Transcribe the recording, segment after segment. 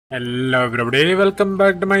Hello everybody, welcome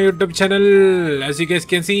back to my YouTube channel. As you guys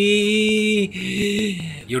can see,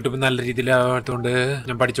 YouTube നല്ല രീതിയിലായതുകൊണ്ട്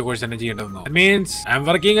ഞാൻ പഠിച്ച course തന്നെ ചെയ്യേണ്ടതെന്നു. That means I'm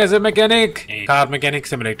working as a mechanic, a car mechanic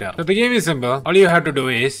simulator. So the game is simple. All you have to do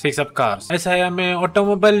is fix up cars. As I am a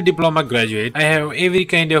automobile diploma graduate, I have every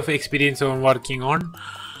kind of experience on working on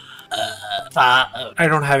I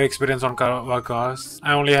don't have experience on cars.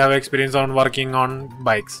 I only have experience on working on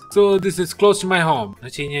bikes. So this is close to my home. I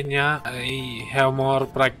have more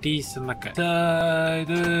practice.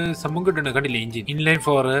 Engine inline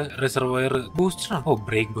for reservoir booster. Oh,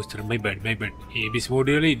 brake booster. My bad. ABS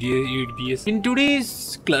module EBS. In today's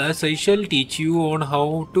class, I shall teach you on how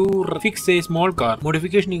to fix a small car.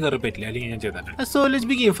 Modification So let's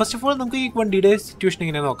begin. First of all,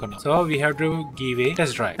 so we have to give a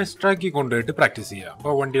test drive. Test drive to practice here.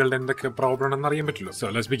 Problem. So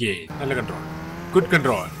let's begin. Good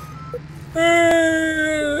control.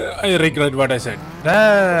 I regret what I said.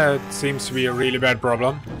 That seems to be a really bad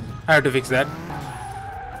problem. I have to fix that.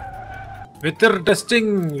 With the testing,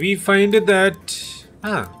 we find that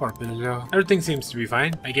everything seems to be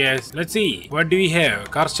fine, I guess. Let's see. What do we have?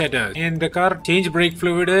 Car starter. In the car, change brake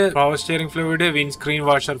fluid, power steering fluid, windscreen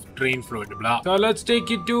washer, drain fluid, blah. So let's take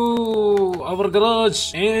it to our garage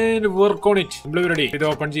and work on it. Ready? It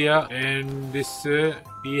open here, and this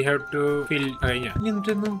we have to fill.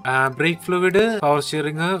 Brake fluid, power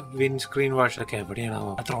steering, windscreen washer. Okay,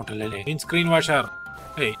 windscreen washer.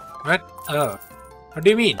 Hey, what? What do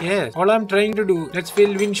you mean? Yes, all I'm trying to do. Let's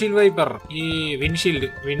fill windshield wiper.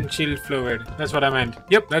 Windshield fluid. That's what I meant.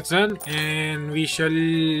 Yep, that's done. And we shall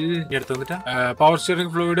power steering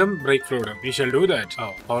fluid, brake fluid. We shall do that.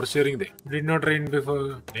 Oh, power steering there. Did not rain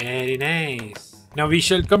before. Very nice. Now we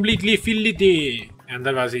shall completely fill it. And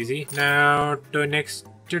that was easy. Now to next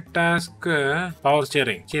task, power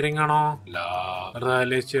steering. Steering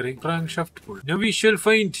steering. Crankshaft pull. Now we shall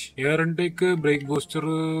find air intake, brake booster,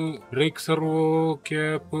 brake servo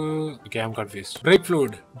cap. Okay, I'm confused. Brake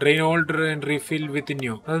fluid, drain old and refill with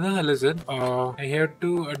new. Listen. I have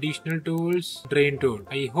two additional tools. Drain tool.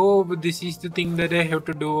 I hope this is the thing that I have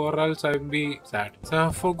to do, or else I'll be sad. So I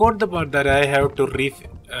forgot the part that I have to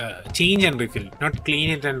change and refill, not clean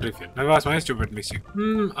it and refill. That was my stupid mistake.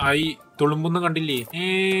 And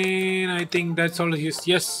I think that's all.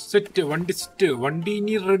 Yes, set one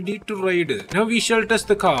D ready to ride. Now we shall test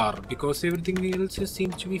the car because everything else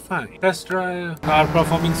seems to be fine. Test drive. Car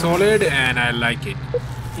performing solid, and I like it.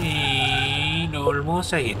 And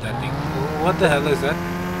almost I hit that thing. What the hell is that?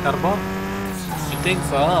 Turbo? You think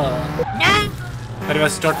so? That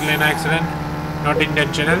was totally an accident. Not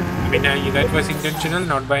intentional. I mean, that was intentional,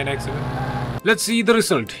 not by an accident. Let's see the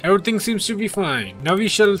result. Everything seems to be fine. Now we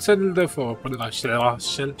shall sell the car.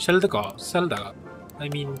 I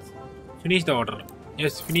mean, finish the order.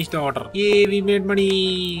 Yes, finish the order. Yay, we made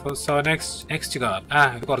money. So next car.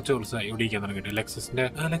 Lexus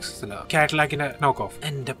Cadillac knockoff.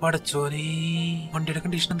 And the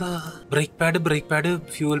condition brake pad,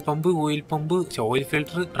 fuel pump, oil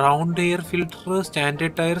filter, round air filter,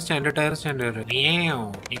 standard tire.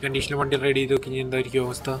 Yeah, this condition ready to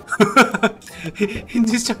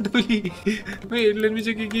Wait, let me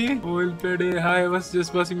check again. Oil pad. Hi, I was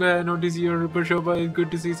just passing by. I noticed your repair shop. It's good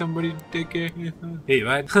to see somebody take care. Hey,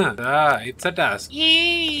 what? It's a task.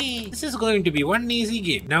 Yay! This is going to be one easy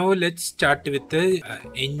game. Now let's start with the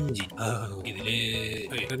engine.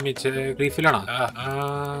 Let me check. Refill.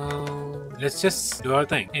 Let's just do our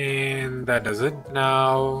thing. And that does it.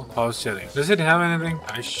 Now, power steering. Does it have anything?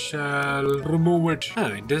 I shall remove it.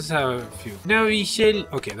 It does have a few. Now we shall.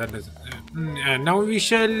 Okay, that does it. And now we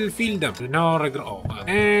shall fill them. No regret.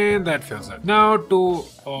 And that fills it. Now to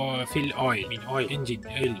fill oil. Engine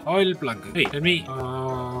oil plug. Hey, let me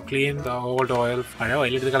clean the old oil.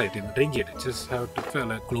 Drink it. Just have to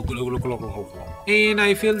fill it. And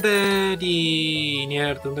I feel that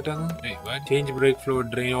near hey, what? Change brake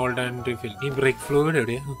fluid, drain old and refill. Brake fluid.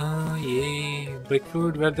 Yeah. Brake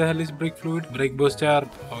fluid. Where the hell is brake fluid? Brake booster.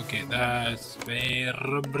 Okay, that's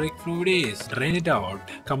where brake fluid is. Drain it out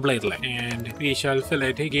completely. And we shall fill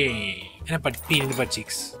it again.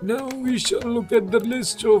 Now we shall look at the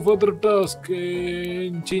list of other tasks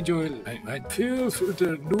and change oil. Fuel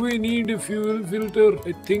filter. Do we need a fuel filter?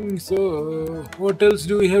 I think so. What else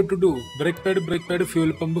do we have to do? Brake pad,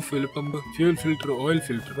 fuel pump, fuel filter, oil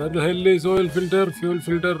filter. Where the hell is oil filter? Fuel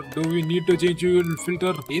filter. Do we need to change fuel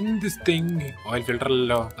filter? In this thing, oil filter.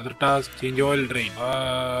 Other task, change oil drain.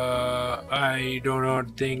 I do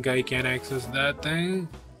not think I can access that thing.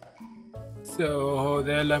 So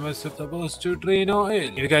the hell am I supposed to drain oil?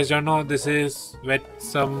 If you guys don't know, this is wet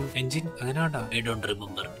some engine. I don't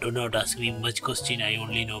remember. Do not ask me much question. I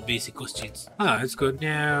only know basic questions. It's good.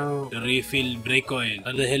 Now refill brake oil.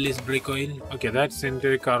 What the hell is brake oil? Okay, that's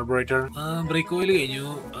into the carburetor. Brake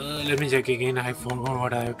oil. Let me check again. I forgot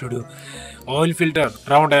what I have to do. Oil filter,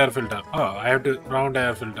 round air filter. I have to round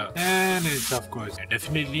air filter. And it's of course. I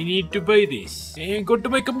definitely need to buy this. And go to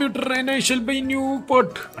my computer and I shall buy new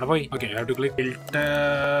pot. Okay, I have to click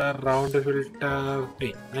filter, round filter.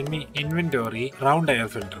 Wait, let me inventory, round air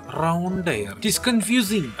filter. Round air. It is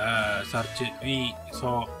confusing. Search. We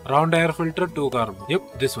saw round air filter 2 carbon.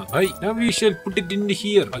 Yep, this one. Now we shall put it in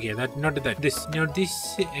here. Okay, not that. This, not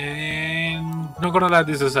this. And not gonna lie,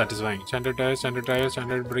 this is satisfying. Standard tires,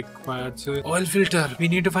 standard brake pads. Oil filter. We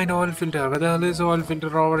need to find oil filter. Where the hell is oil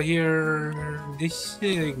filter over here? This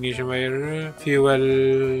ignition wire,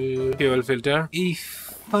 fuel filter. If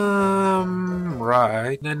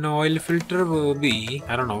right, then oil filter will be,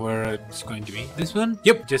 I don't know where it's going to be. This one?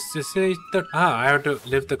 Yep, just to say that. I have to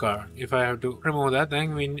lift the car. If I have to remove that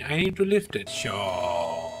thing, I need to lift it.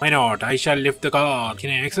 Sure. Why not? I shall lift the car. Can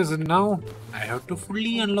I access it now? I have to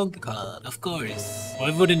fully unlock the car, of course. Why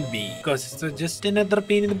wouldn't be? Because it's just another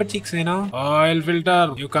pain in the butt cheeks, you know? Oil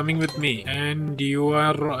filter, you coming with me. And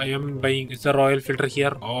I am buying, is there oil filter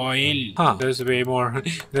here? Oil. There's way more.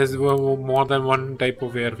 There's more than one type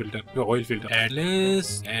of air filter. Oil filter.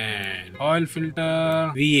 Atlas and oil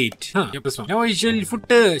filter V8. Yep, this one. Now I shall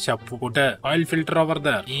put oil filter over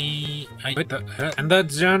there. And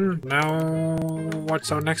that's done. Now,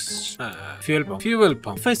 what's our next? Fuel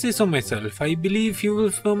pump. If I say so myself, I believe fuel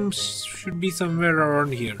pumps should be somewhere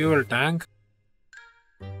around here. Fuel tank.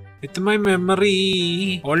 With my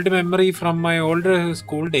memory, old memory from my older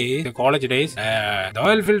school days, the college days, the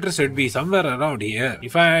oil filter should be somewhere around here.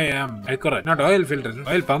 If I am accurate, not oil filter,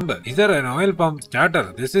 oil pump. Is there an oil pump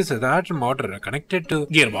starter? This is a starter motor connected to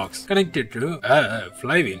gearbox, connected to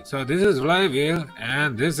flywheel. So this is flywheel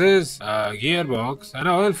and this is gearbox and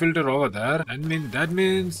oil filter over there. That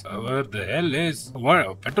means where the hell is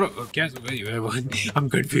what petrol? Gas? I'm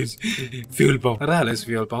confused. Fuel pump. Where the hell is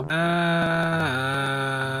fuel pump?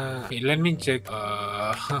 Let me check.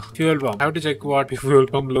 Fuel pump. I have to check what fuel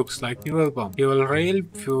pump looks like. Fuel pump. Fuel rail.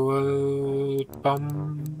 Fuel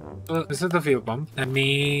pump. This is the fuel pump. That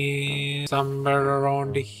means somewhere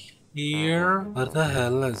around here. Where the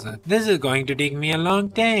hell is it? This is going to take me a long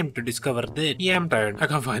time to discover this. Yeah, I'm tired. I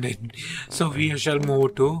can't find it. So we shall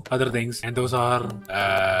move to other things. And those are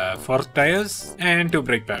 4 tires and 2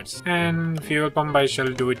 brake pads. And fuel pump I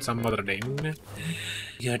shall do it some other time.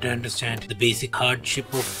 You have to understand the basic hardship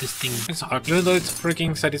of this thing. It's hard. Even though it's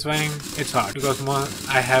freaking satisfying, it's hard. Because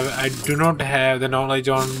I do not have the knowledge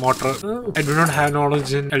on motor. I do not have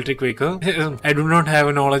knowledge in electric vehicle. I do not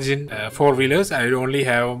have knowledge in 4-wheelers. I only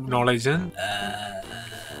have knowledge in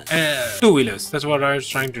 2-wheelers. That's what I was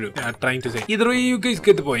trying to say. Either way, you guys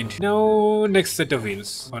get the point. Now, next set of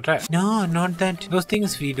wheels. What? No, not that. Those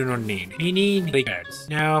things we do not need. We need brake pads.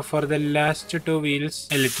 Now, for the last 2 wheels,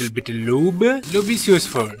 a little bit of lube. Lube is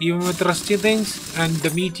useful, even with rusty things and the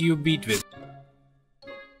meat you beat with.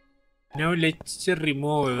 Now let's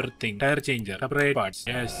remove everything. Tire changer, separate parts.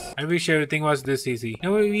 Yes, I wish everything was this easy.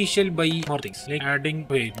 Now we shall buy more things. Like adding,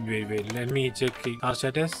 wait. Let me check our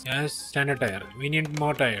status. Yes, standard tire. We need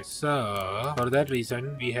more tires. So, for that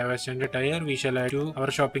reason, we have a standard tire. We shall add to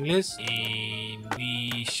our shopping list. And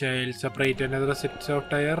we shall separate another set of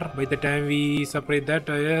tire. By the time we separate that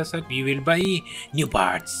tire set, we will buy new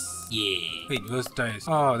parts. Yeah. Wait, where's tires?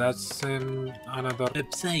 Oh, that's in another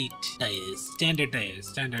website. Tires. Standard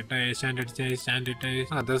tires.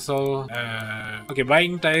 That's all. Okay,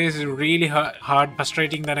 buying tires is really hard,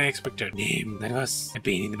 frustrating than I expected. Damn, that was a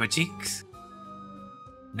pain in the butt cheeks.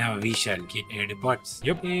 Now we shall get air parts.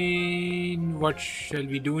 Yep. And what shall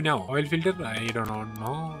we do now? Oil filter? I don't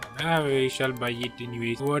know. We shall buy it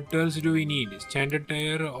anyways. What else do we need? Standard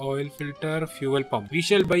tire, oil filter, fuel pump. We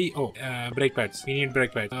shall buy brake pads. We need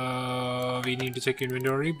brake pads. We need to check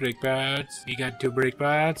inventory. Brake pads. We got 2 brake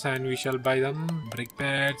pads and we shall buy them. Brake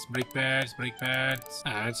pads.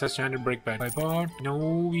 It's a standard brake pad. Now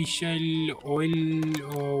we shall oil.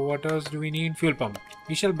 What else do we need? Fuel pump.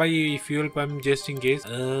 We shall buy a fuel pump just in case.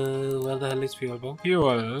 Where the hell is fuel pump?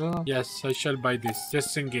 Fuel. Yes, I shall buy this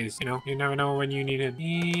just in case. You never know when you need it.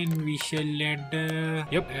 And we shall add.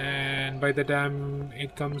 Yep. And by the time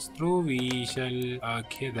it comes through, we shall.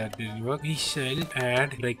 Okay, that didn't work. We shall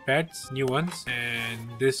add brake pads, new ones, and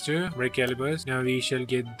this too, brake calipers. Now we shall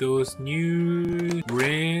get those new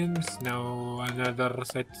rims. Now another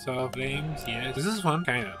sets of rims. Yes, this is fun,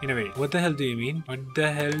 kind of. In a way. What the hell do you mean? What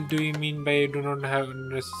the hell do you mean by I do not have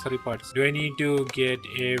necessary parts? Do I need to get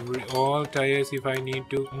all tires if I need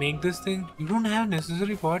to make this thing? You don't have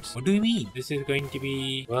necessary parts? What do you mean? This is going to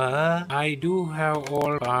be what? I do have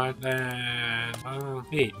all parts and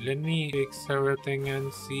wait, let me fix everything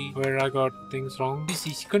and see where I got things wrong. This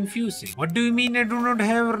is confusing. What do you mean I do not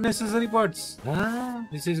have necessary parts?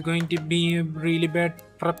 This is going to be a really bad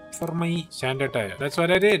prep for my standard tire. That's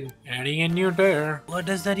what I did. Adding a new tire. What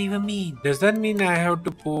does that even mean? Does that mean I have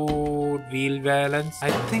to put wheel balance?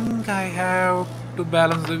 I think I have to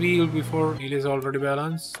balance the wheel before wheel is already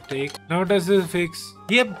balanced. Take. Now does this fix?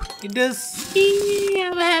 Yep, it does.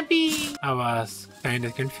 I'm happy. I was kind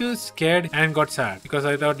of confused, scared, and got sad because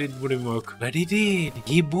I thought it wouldn't work. But it did.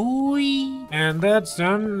 Yeah, boy. And that's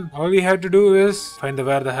done. All we have to do is find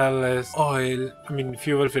where the hell is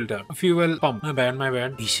fuel filter. Fuel pump. My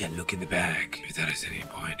bad. We shall look in the back. If there is any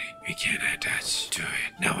point, we can attach to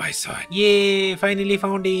it. Now I saw it. Yay! Finally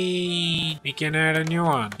found it. We can add a new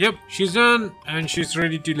one. Yep, she's done and she's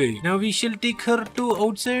ready to leave. Now we shall take her to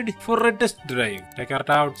outside for a test drive. Take her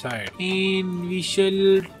to outside and we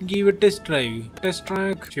shall give a test drive. Test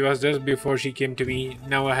track. She was just before she came to me.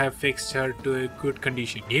 Now I have fixed her to a good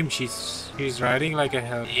condition. Damn, she's riding like a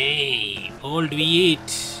hell. Hey, old V8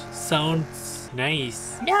 sounds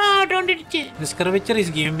nice. No, don't do it. This curvature is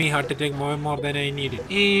giving me heart attack more than I needed.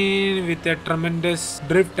 And with a tremendous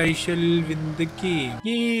drift, I shall win the game.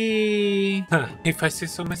 Yay! If I say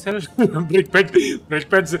so myself, brake pads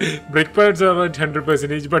are at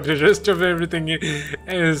 100%, but the rest of everything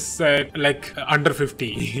is at like under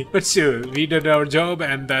 50. But sure, we did our job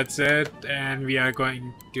and that's it. And we are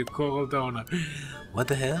going to call the owner. What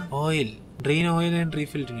the hell? Oil. Drain oil and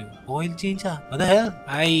refill new. Oil change? What the hell?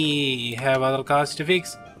 I have other cars to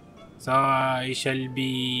fix. So I shall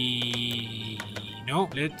be... No,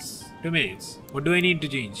 let's... 2 minutes. What do I need to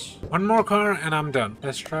change? One more car and I'm done.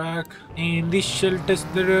 Test track. And this shall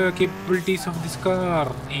test the capabilities of this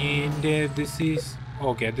car. And this is...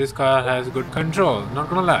 Okay, this car has good control, not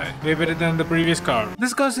gonna lie. Way better than the previous car.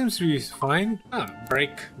 This car seems to be fine.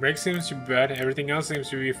 Brake seems to be bad. Everything else seems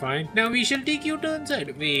to be fine. Now we shall take you to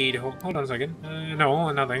inside. Wait, hold on a second.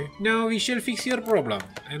 No, nothing. Now we shall fix your problem.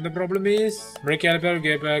 And the problem is brake caliper,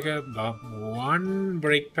 gear back, 1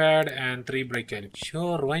 brake pad and 3 brake calipers.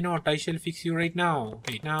 Sure, why not? I shall fix you right now.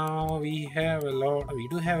 Wait, now we have a lot. We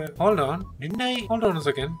do have a... Hold on. Didn't I? Hold on a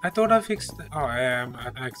second. I thought I fixed... Oh, I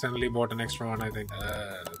accidentally bought an extra one, I think.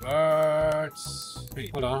 Parts.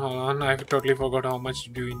 Wait, hold on. I totally forgot how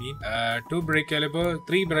much do we need. 2 brake caliper,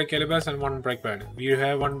 3 brake calipers and 1 brake pad. We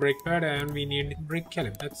have 1 brake pad and we need brake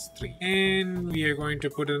caliper. That's 3. And we are going to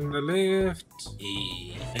put it in the lift.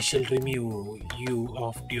 I shall remove you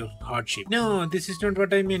of your hardship. No, this is not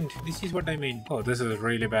what I meant. This is what I meant. Oh, this is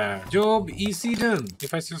really bad. Job easy done.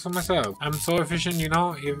 If I say so myself. I'm so efficient,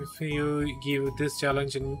 if you give this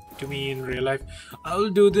challenge to me in real life, I'll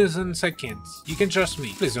do this in seconds. You can trust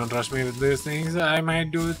me. Please don't trust me with these things. I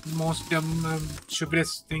might do the most dumb,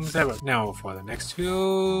 stupidest things ever. Now for the next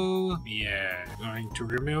fuel. Yeah, going to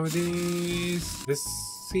remove this. This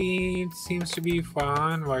seat seems to be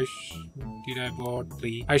fun. Why did I bought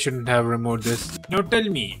 3? I shouldn't have removed this. Now tell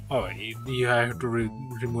me. Oh, you have to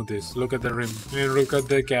remove this. Look at the rim. Look at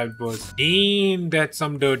the calipers. Damn, that's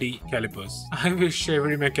some dirty calipers. I wish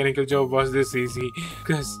every mechanical job was this easy.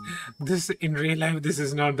 Because this in real life, this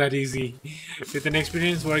is not that easy. With an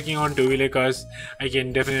experience working on 2-wheeler cars, I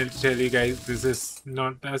can definitely tell you guys this is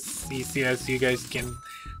not as easy as you guys can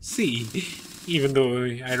see. Even though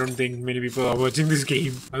I don't think many people are watching this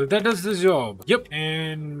game. Well, that does the job. Yep.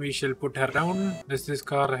 And we shall put her down. Does this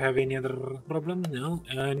car have any other problems? No.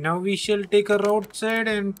 Now we shall take her outside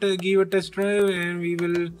and give a test drive and we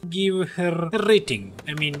will give her a rating.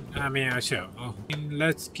 Sure. Oh.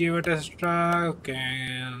 Let's give a test drive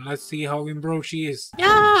and let's see how improved she is.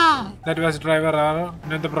 Yeah. That was driver error.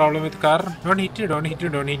 Not the problem with car. Don't hit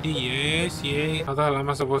it. Yes. How the hell am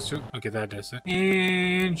I supposed to? Okay, that does it.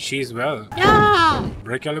 And she's well. Yeah.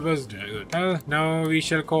 Brake calipers good. Well, now we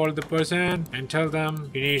shall call the person and tell them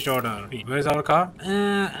finished order. Where's our car?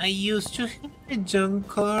 I used to have a junk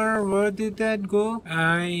car. Where did that go?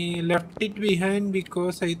 I left it behind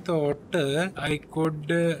because I thought I could...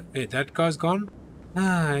 Wait, that car's gone?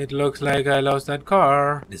 It looks like I lost that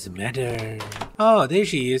car. Doesn't matter. Oh, there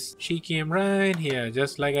she is. She came right here,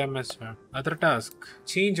 just like I missed her. Other task.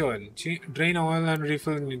 Change oil. Drain oil and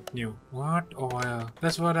refill it new. What oil?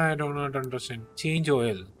 That's what I do not understand. Change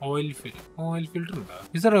oil. Oil filter.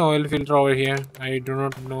 Is there an oil filter over here? I do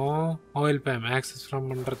not know. Oil pan. Access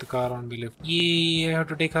from under the car on the left. Yeah, I have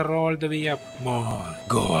to take her all the way up. More.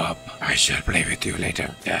 Go up. I shall play with you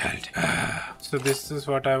later, Dad. So this is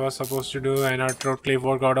what I was supposed to do, and I totally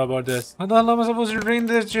forgot about this. How the hell am I supposed to drain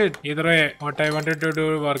this shit? Either way, what I wanted to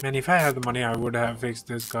do worked. And if I had the money, I would have fixed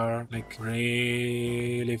this car. Like,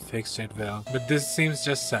 really fixed it well. But this seems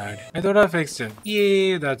just sad. I thought I fixed it.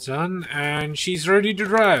 Yeah, that's done. And she's ready to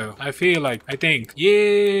drive. I think.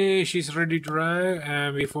 Yeah, she's ready to drive.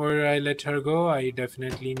 And before I let her go, I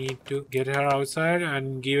definitely need to get her outside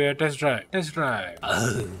and give her a test drive.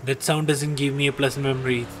 That sound doesn't give me a pleasant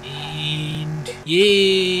memory. And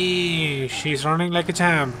yay, she's running like a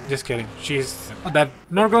champ. Just kidding.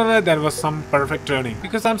 Not gonna lie, that was some perfect turning.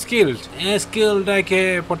 Because I'm skilled. Skilled like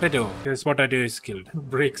a potato. Yes, potato is skilled.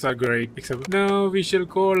 Brakes are great. Except now we shall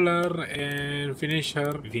call her and finish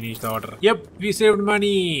her. Finish the order. Yep, we saved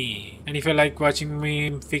money. And if you like watching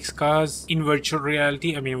me fix cars in virtual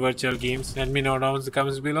reality, virtual games, let me know down in the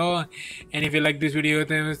comments below. And if you like this video,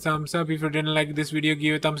 then a thumbs up. If you didn't like this video,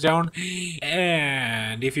 give a thumbs down.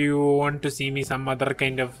 And if you want to see me some other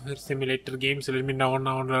kind of simulator games, let me know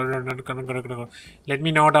down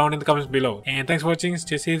in the comments below. And thanks for watching.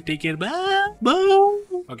 Stay safe. Take care. Bye.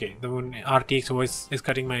 Okay, the RTX voice is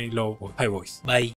cutting my high voice. Bye.